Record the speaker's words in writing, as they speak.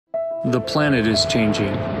The planet is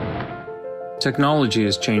changing. Technology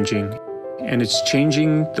is changing, and it's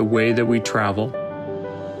changing the way that we travel.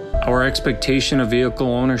 Our expectation of vehicle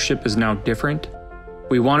ownership is now different.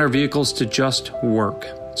 We want our vehicles to just work,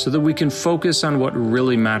 so that we can focus on what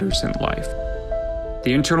really matters in life.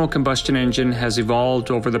 The internal combustion engine has evolved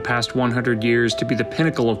over the past 100 years to be the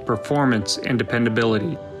pinnacle of performance and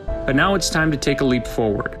dependability. But now it's time to take a leap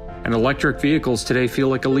forward, and electric vehicles today feel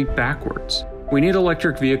like a leap backwards. We need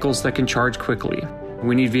electric vehicles that can charge quickly.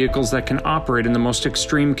 We need vehicles that can operate in the most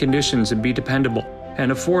extreme conditions and be dependable and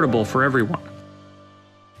affordable for everyone.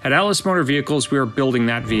 At Atlis Motor Vehicles, we are building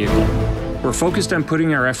that vehicle. We're focused on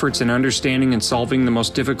putting our efforts in understanding and solving the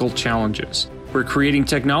most difficult challenges. We're creating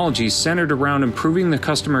technologies centered around improving the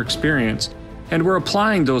customer experience, and we're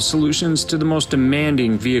applying those solutions to the most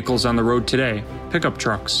demanding vehicles on the road today, pickup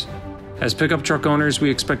trucks. As pickup truck owners,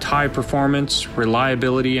 we expect high performance,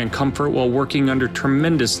 reliability, and comfort while working under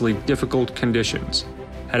tremendously difficult conditions.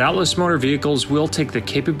 At Atlis Motor Vehicles, we'll take the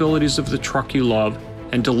capabilities of the truck you love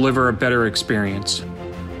and deliver a better experience.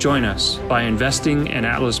 Join us by investing in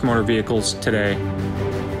Atlis Motor Vehicles today.